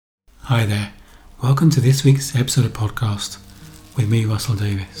Hi there, welcome to this week's episode of podcast with me, Russell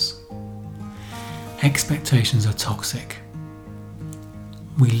Davis. Expectations are toxic.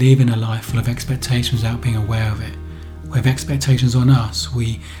 We live in a life full of expectations without being aware of it. We have expectations on us,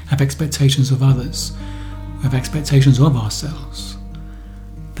 we have expectations of others, we have expectations of ourselves,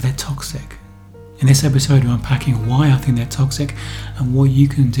 but they're toxic. In this episode, we're unpacking why I think they're toxic and what you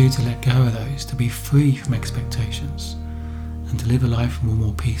can do to let go of those, to be free from expectations and to live a life with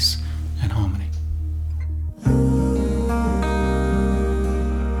more peace and harmony.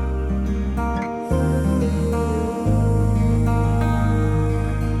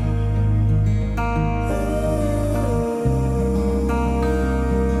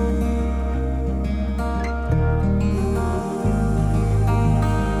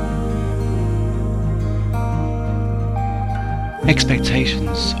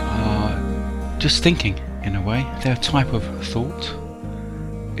 Expectations are just thinking in a way. They're a type of thought.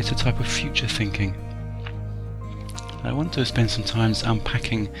 It's a type of future thinking. I want to spend some time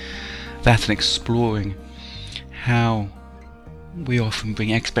unpacking that and exploring how we often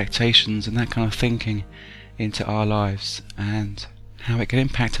bring expectations and that kind of thinking into our lives and how it can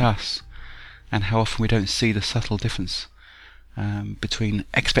impact us and how often we don't see the subtle difference between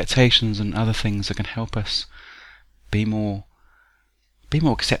expectations and other things that can help us be more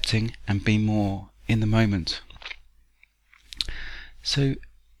accepting and be more in the moment. So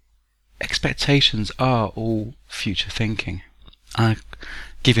expectations are all future thinking. I'll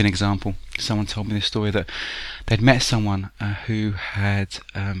give you an example. Someone told me this story that they'd met someone who had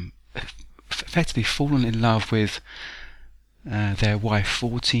effectively fallen in love with their wife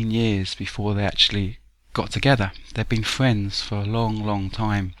 14 years before they actually got together. They'd been friends for a long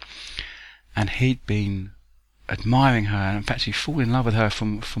time, and he'd been admiring her, and in fact he fallen in love with her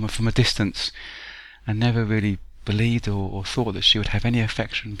from a distance and never really believed or thought that she would have any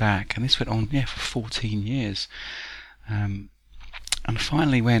affection back. And this went on for 14 years. And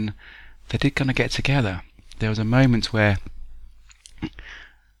finally, when they did kind of get together, there was a moment where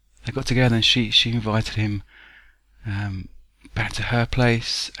they got together and she invited him back to her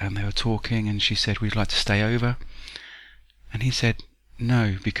place, and they were talking, and she said, "Would you like to stay over?" And he said,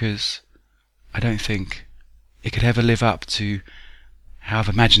 "No, because I don't think it could ever live up to how I've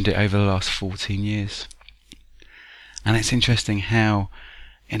imagined it over the last 14 years. And it's interesting how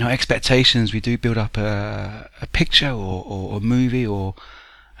in our expectations we do build up a picture or a movie or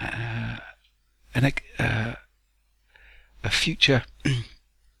a future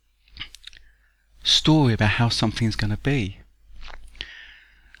story about how something's going to be.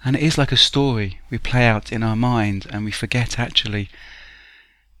 And it is like a story we play out in our mind, and we forget actually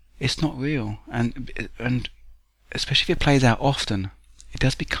it's not real. And especially if it plays out often, it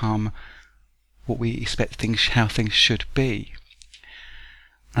does become what we expect how things should be.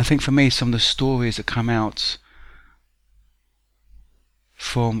 I think for me, some of the stories that come out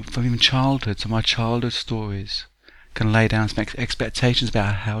from even childhood, some of my childhood stories can lay down some expectations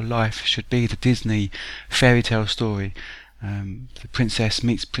about how life should be. The Disney fairy tale story, the princess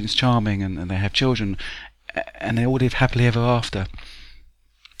meets Prince Charming and they have children and they all live happily ever after.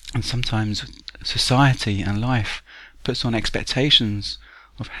 And sometimes society and life puts on expectations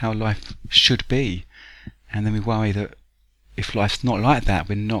of how life should be, and then we worry that if life's not like that,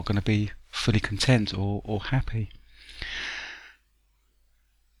 we're not going to be fully content or happy.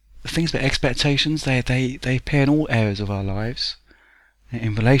 The things about expectations, they appear in all areas of our lives,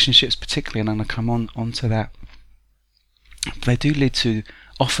 in relationships particularly, and I'm going to come on to that. They do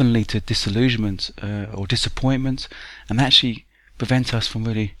often lead to disillusionment or disappointment, and actually prevent us from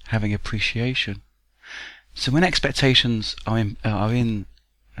really having appreciation. So when expectations are in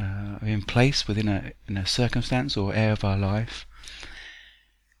place within a circumstance or area of our life,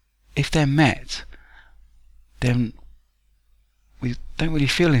 if they're met, then we don't really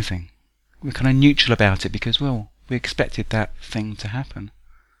feel anything. We're kind of neutral about it because, well, we expected that thing to happen.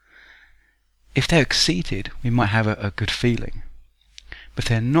 If they're exceeded, we might have a good feeling. But if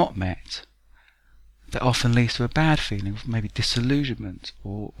they're not met, that often leads to a bad feeling, maybe disillusionment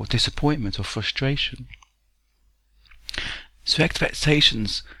or disappointment or frustration. So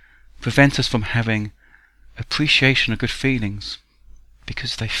expectations prevent us from having appreciation of good feelings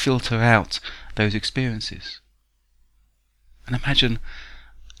because they filter out those experiences. And imagine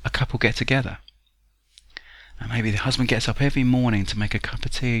a couple get together, and maybe the husband gets up every morning to make a cup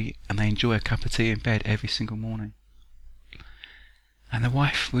of tea, and they enjoy a cup of tea in bed every single morning. And the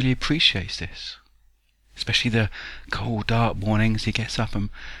wife really appreciates this. Especially the cold, dark mornings, he gets up and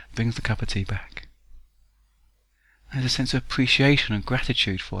brings the cup of tea back. There's a sense of appreciation and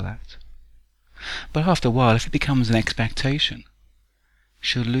gratitude for that. But after a while, if it becomes an expectation,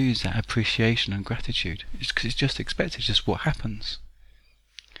 she'll lose that appreciation and gratitude. Because it's just expected, it's just what happens.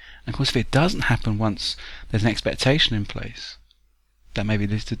 And of course, if it doesn't happen once there's an expectation in place, that maybe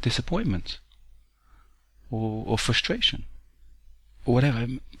leads to disappointment or frustration or whatever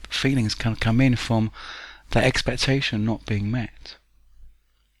feelings can come in from that expectation not being met.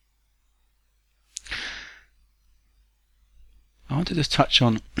 I want to just touch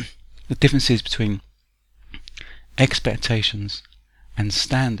on the differences between expectations and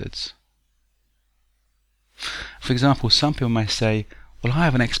standards. For example, some people may say, well, I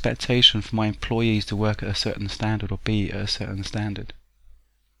have an expectation for my employees to work at a certain standard or be at a certain standard.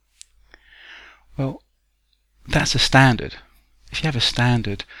 Well, that's a standard. If you have a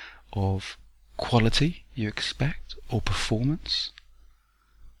standard of quality you expect or performance,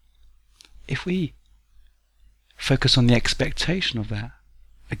 if we focus on the expectation of that,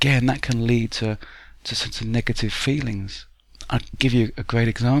 again, that can lead to some negative feelings. I'll give you a great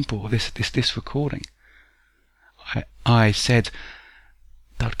example of this recording. I said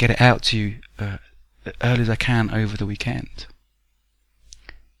that I'd get it out to you as early as I can over the weekend.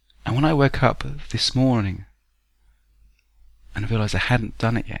 And when I woke up this morning and realised I hadn't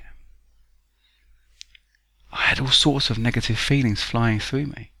done it yet, I had all sorts of negative feelings flying through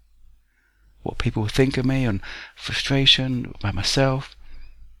me. What people would think of me, and frustration about myself.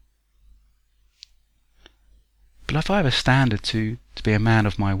 But if I have a standard to be a man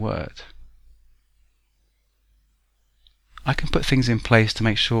of my word, I can put things in place to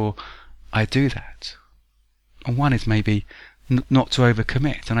make sure I do that. And one is maybe not to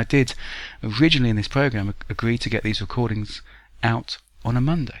overcommit. And I did originally in this program agree to get these recordings out on a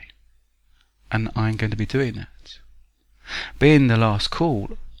Monday. And I'm going to be doing that. Being the last call,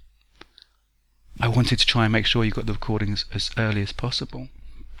 I wanted to try and make sure you got the recordings as early as possible.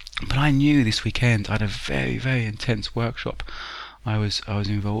 But I knew this weekend I had a very, very intense workshop I was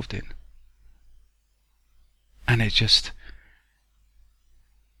involved in. And it just,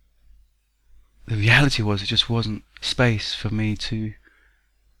 the reality was it just wasn't space for me to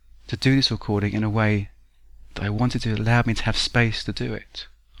do this recording in a way that I wanted to allow me to have space to do it.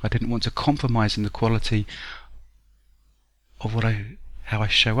 I didn't want to compromise in the quality of how I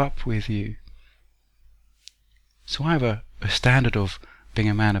show up with you. So I have a standard of being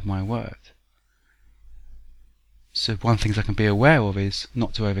a man of my word. So one thing I can be aware of is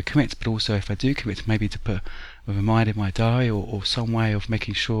not to overcommit, but also if I do commit, maybe to put a reminder in my diary or some way of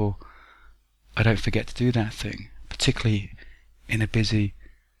making sure I don't forget to do that thing, particularly in a busy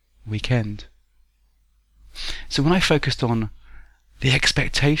weekend. So when I focused on the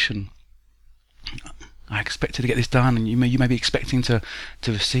expectation, I expected to get this done, and you may be expecting to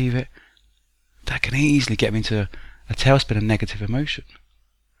receive it, that can easily get me into a tailspin of negative emotion.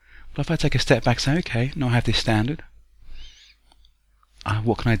 But if I take a step back and say, okay, now I have this standard,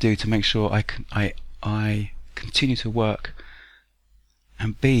 what can I do to make sure I continue to work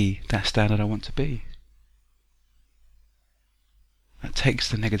and be that standard I want to be? That takes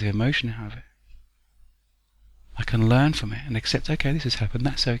the negative emotion out of it. I can learn from it and accept, okay, this has happened,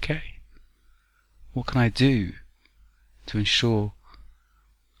 that's okay. What can I do to ensure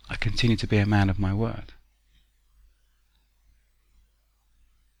I continue to be a man of my word?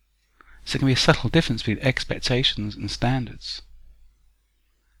 So there can be a subtle difference between expectations and standards.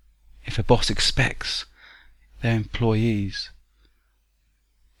 If a boss expects their employees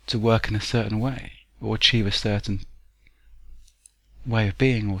to work in a certain way or achieve a certain way of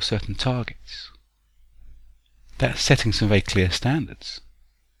being or certain targets, that's setting some very clear standards.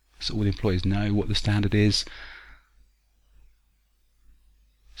 So all the employees know what the standard is.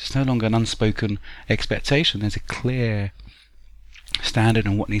 It's no longer an unspoken expectation. There's a clear standard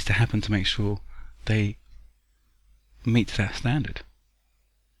on what needs to happen to make sure they meet that standard.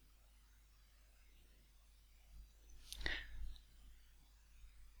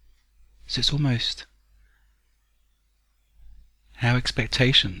 So it's almost how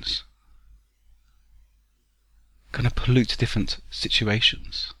expectations kind of pollute different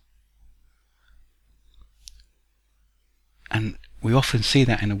situations. And we often see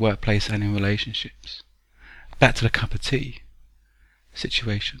that in the workplace and in relationships. Back to the cup of tea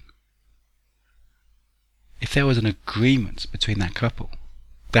situation. If there was an agreement between that couple,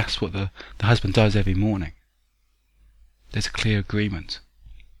 that's what the husband does every morning. There's a clear agreement.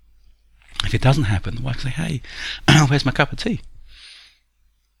 If it doesn't happen, the wife can say, hey, where's my cup of tea?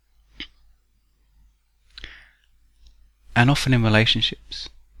 And often in relationships,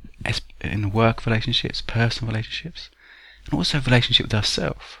 in work relationships, personal relationships, and also relationship with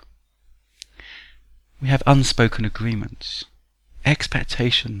ourselves, we have unspoken agreements.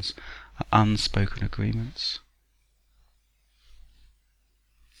 Expectations are unspoken agreements.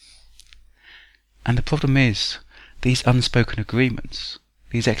 And the problem is, these unspoken agreements,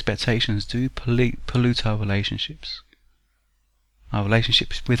 these expectations do pollute our relationships. Our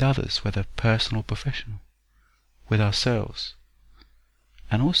relationships with others, whether personal or professional, with ourselves,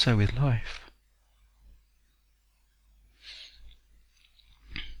 and also with life.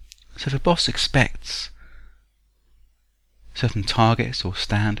 So if a boss expects certain targets or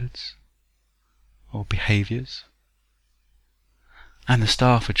standards or behaviours, and the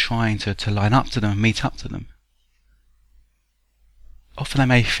staff are trying to line up to them and meet up to them, often they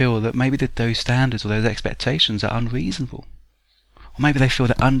may feel that maybe those standards or those expectations are unreasonable. Or maybe they feel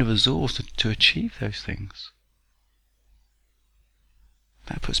they're under-resourced to achieve those things.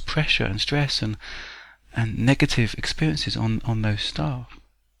 That puts pressure and stress and negative experiences on those staff.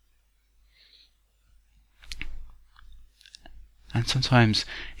 And sometimes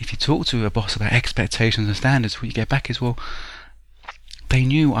if you talk to a boss about expectations and standards, what you get back is, well, they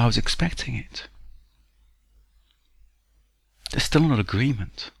knew I was expecting it. There's still not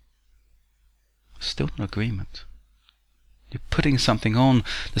agreement. Still not agreement. You're putting something on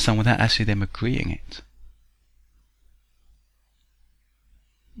to someone without actually them agreeing it.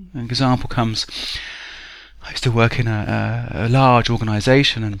 An example comes, I used to work in a large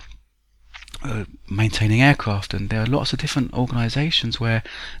organisation and maintaining aircraft, and there are lots of different organisations where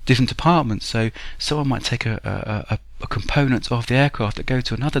different departments, so someone might take a component of the aircraft that go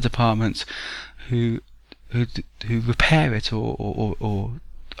to another department who repair it or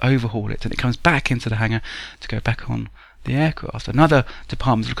overhaul it, and it comes back into the hangar to go back on the aircraft. Another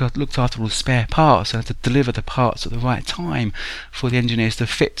department looked after all the spare parts and had to deliver the parts at the right time for the engineers to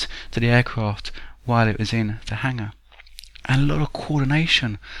fit to the aircraft while it was in the hangar. And a lot of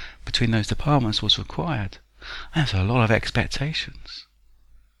coordination between those departments was required. And so a lot of expectations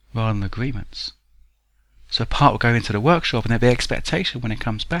rather than agreements. So a part will go into the workshop and there'll be expectation when it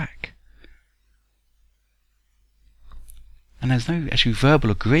comes back. And there's no actually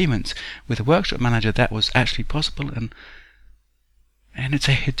verbal agreement with the workshop manager that was actually possible, and it'd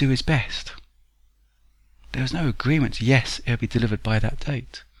say he'd do his best. There was no agreement, yes, it'll be delivered by that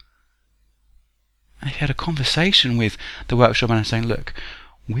date. And if you had a conversation with the workshop manager saying, look,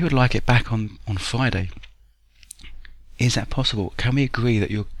 we would like it back on Friday. Is that possible? Can we agree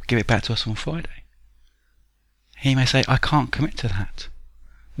that you'll give it back to us on Friday? He may say, I can't commit to that.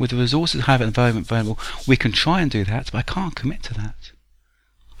 With the resources I have at the moment available, we can try and do that, but I can't commit to that.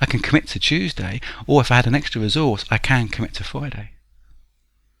 I can commit to Tuesday, or if I had an extra resource, I can commit to Friday.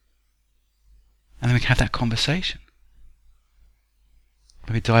 And then we can have that conversation.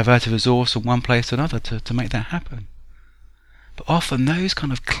 Maybe divert a resource from one place to another to make that happen. But often those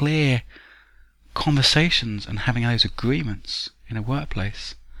kind of clear conversations and having those agreements in a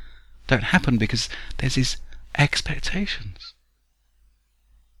workplace don't happen because there's these expectations.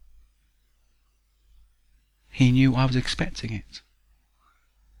 He knew I was expecting it.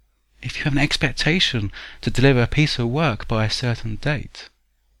 If you have an expectation to deliver a piece of work by a certain date,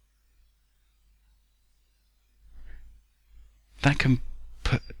 that can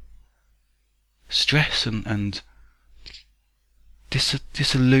put stress and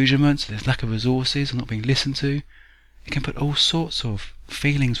disillusionment, there's lack of resources and not being listened to. It can put all sorts of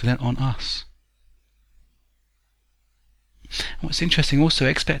feelings on us. And what's interesting also,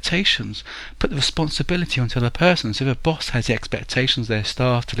 expectations put the responsibility onto the person. So if a boss has the expectations their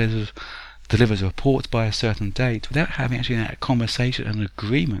staff delivers a report by a certain date without having actually that conversation and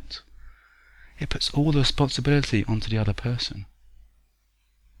agreement, it puts all the responsibility onto the other person.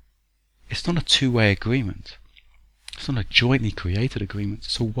 It's not a two-way agreement. It's not a jointly created agreement.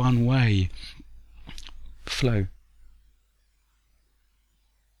 It's a one-way flow.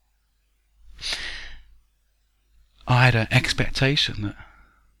 I had an expectation that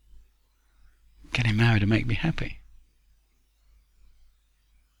getting married would make me happy.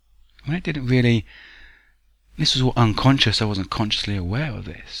 When it didn't really, this was all unconscious, I wasn't consciously aware of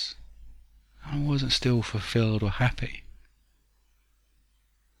this. I wasn't still fulfilled or happy.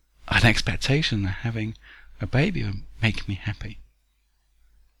 I had an expectation that having a baby would make me happy.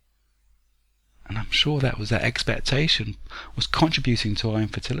 And I'm sure that expectation was contributing to our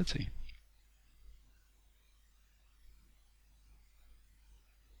infertility.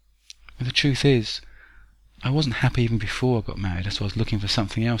 But the truth is, I wasn't happy even before I got married, so I was looking for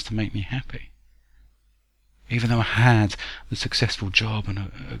something else to make me happy. Even though I had the successful job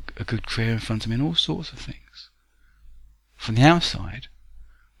and a good career in front of me and all sorts of things. From the outside,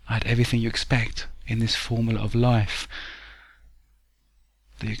 I had everything you expect in this formula of life.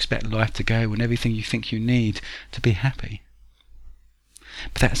 That you expect life to go and everything you think you need to be happy.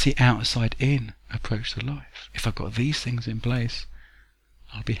 But that's the outside-in approach to life. If I've got these things in place,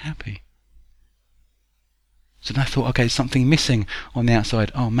 I'll be happy. So then I thought, okay, something missing on the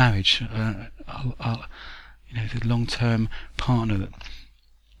outside. Oh, marriage. The long-term partner.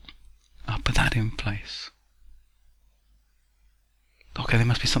 I'll put that in place. Okay, there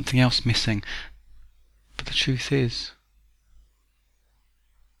must be something else missing. But the truth is,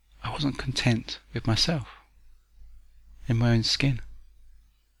 I wasn't content with myself, in my own skin.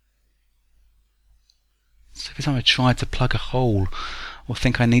 So every time I tried to plug a hole or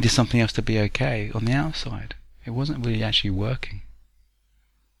think I needed something else to be okay on the outside, it wasn't really actually working.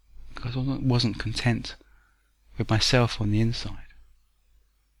 Because I wasn't content with myself on the inside.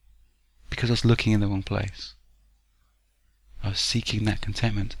 Because I was looking in the wrong place. I was seeking that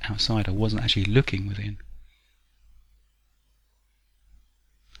contentment outside. I wasn't actually looking within.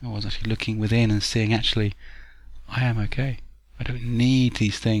 I was actually looking within and seeing, actually, I am okay. I don't need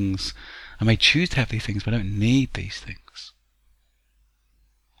these things. I may choose to have these things, but I don't need these things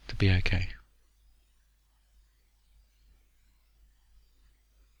to be okay.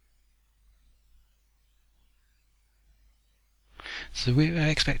 So we have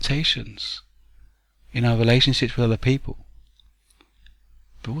expectations in our relationships with other people,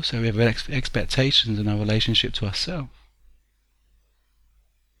 but also we have expectations in our relationship to ourselves,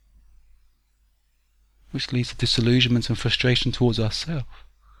 which leads to disillusionment and frustration towards ourselves,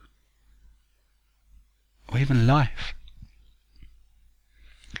 or even life.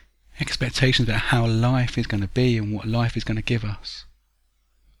 Expectations about how life is going to be and what life is going to give us.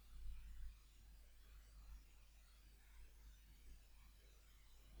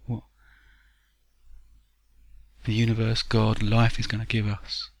 What the universe, God, life is going to give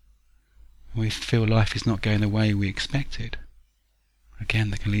us. When we feel life is not going the way we expected,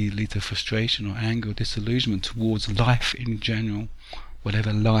 again, that can lead to frustration or anger or disillusionment towards life in general,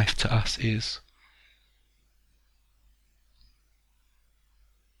 whatever life to us is.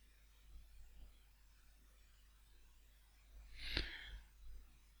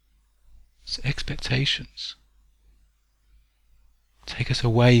 So expectations take us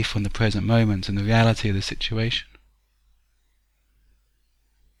away from the present moment and the reality of the situation.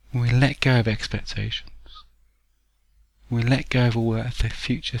 When we let go of expectations, when we let go of all that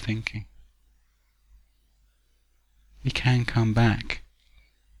future thinking, we can come back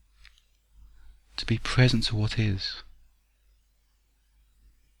to be present to what is.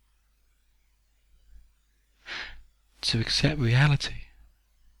 To accept reality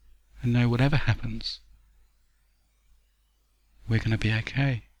and know whatever happens, we're going to be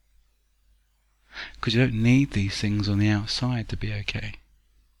okay. Because you don't need these things on the outside to be okay.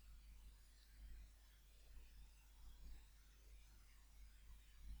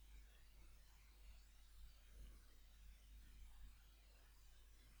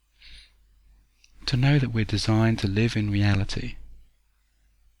 To know that we're designed to live in reality,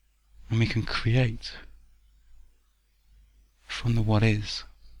 and we can create from the what is.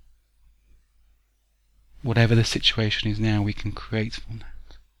 Whatever the situation is now, we can create from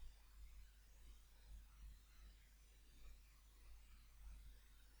that.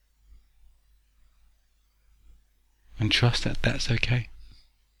 And trust that that's okay.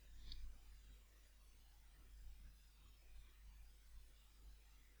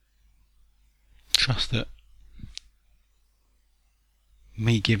 Trust that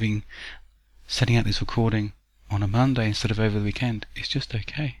me setting out this recording on a Monday instead of over the weekend is just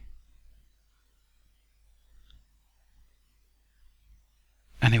okay.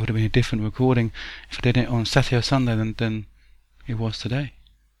 And it would have been a different recording if I did it on Saturday or Sunday than it was today.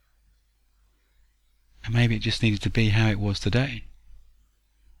 And maybe it just needed to be how it was today.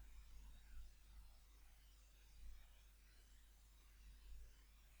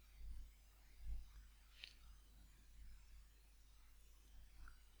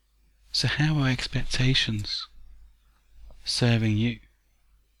 So how are expectations serving you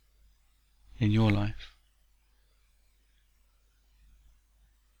in your life?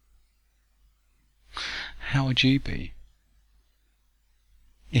 How would you be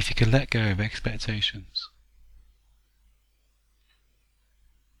if you could let go of expectations?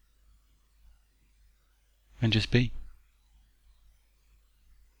 And just be.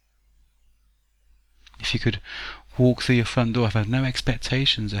 If you could walk through your front door, have no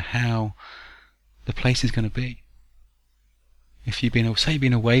expectations of how the place is going to be. If you've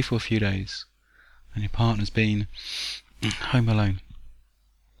been away for a few days and your partner's been home alone,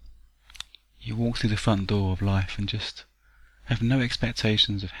 you walk through the front door of life and just have no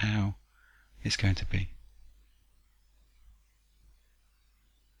expectations of how it's going to be.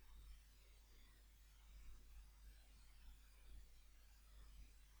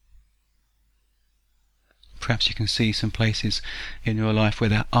 Perhaps you can see some places in your life where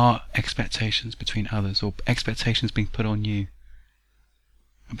there are expectations between others, or expectations being put on you.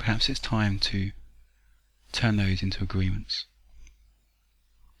 And perhaps it's time to turn those into agreements.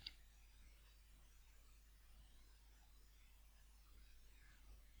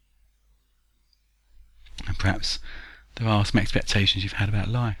 And perhaps there are some expectations you've had about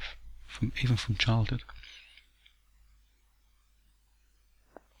life, even from childhood.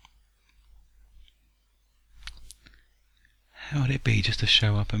 How would it be just to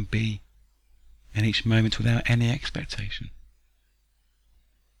show up and be in each moment without any expectation?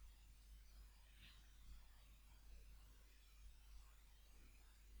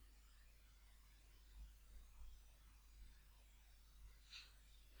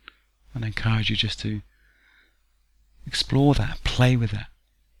 And I encourage you just to explore that, play with that.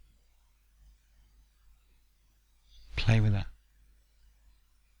 Play with that.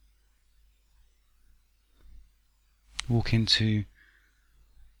 Walk into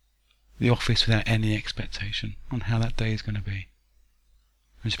the office without any expectation on how that day is going to be.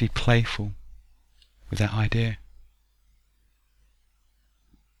 And just be playful with that idea.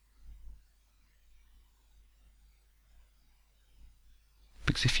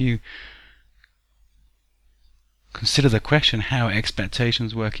 Because if you consider the question, how are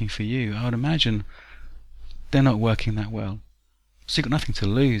expectations working for you, I would imagine they're not working that well. So you've got nothing to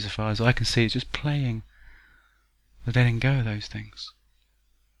lose as far as I can see. It's just playing with letting go of those things.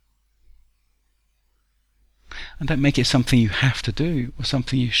 And don't make it something you have to do or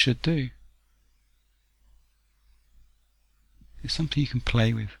something you should do. It's something you can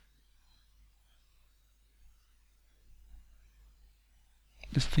play with.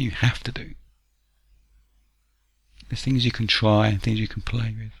 There's nothing you have to do. There's things you can try and things you can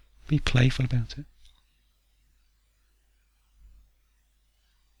play with. Be playful about it.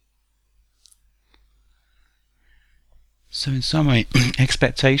 So in summary,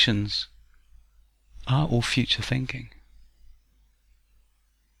 expectations are all future thinking.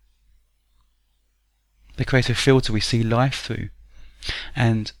 They create a filter we see life through,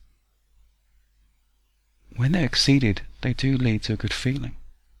 and when they're exceeded, they do lead to a good feeling.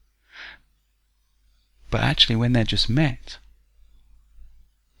 But actually, when they're just met,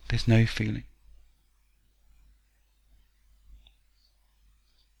 there's no feeling.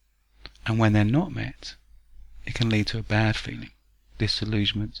 And when they're not met, it can lead to a bad feeling,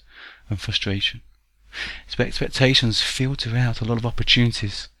 disillusionment and frustration. So expectations filter out a lot of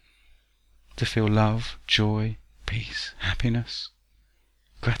opportunities to feel love, joy, peace, happiness,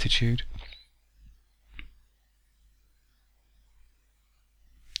 gratitude.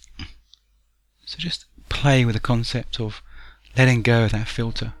 So just play with the concept of letting go of that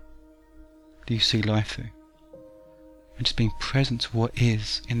filter that you see life through, and just being present to what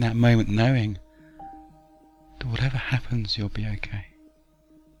is in that moment, knowing that whatever happens, you'll be okay.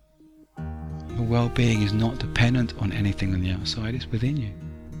 Your well-being is not dependent on anything on the outside. It's within you.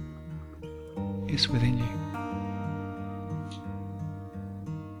 It's within you.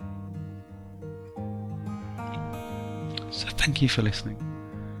 So thank you for listening.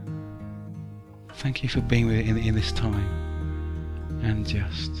 Thank you for being with it in this time, and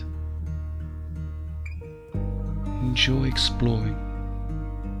just enjoy exploring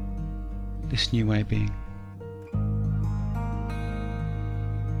this new way of being.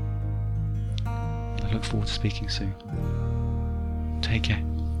 I look forward to speaking soon. Take care.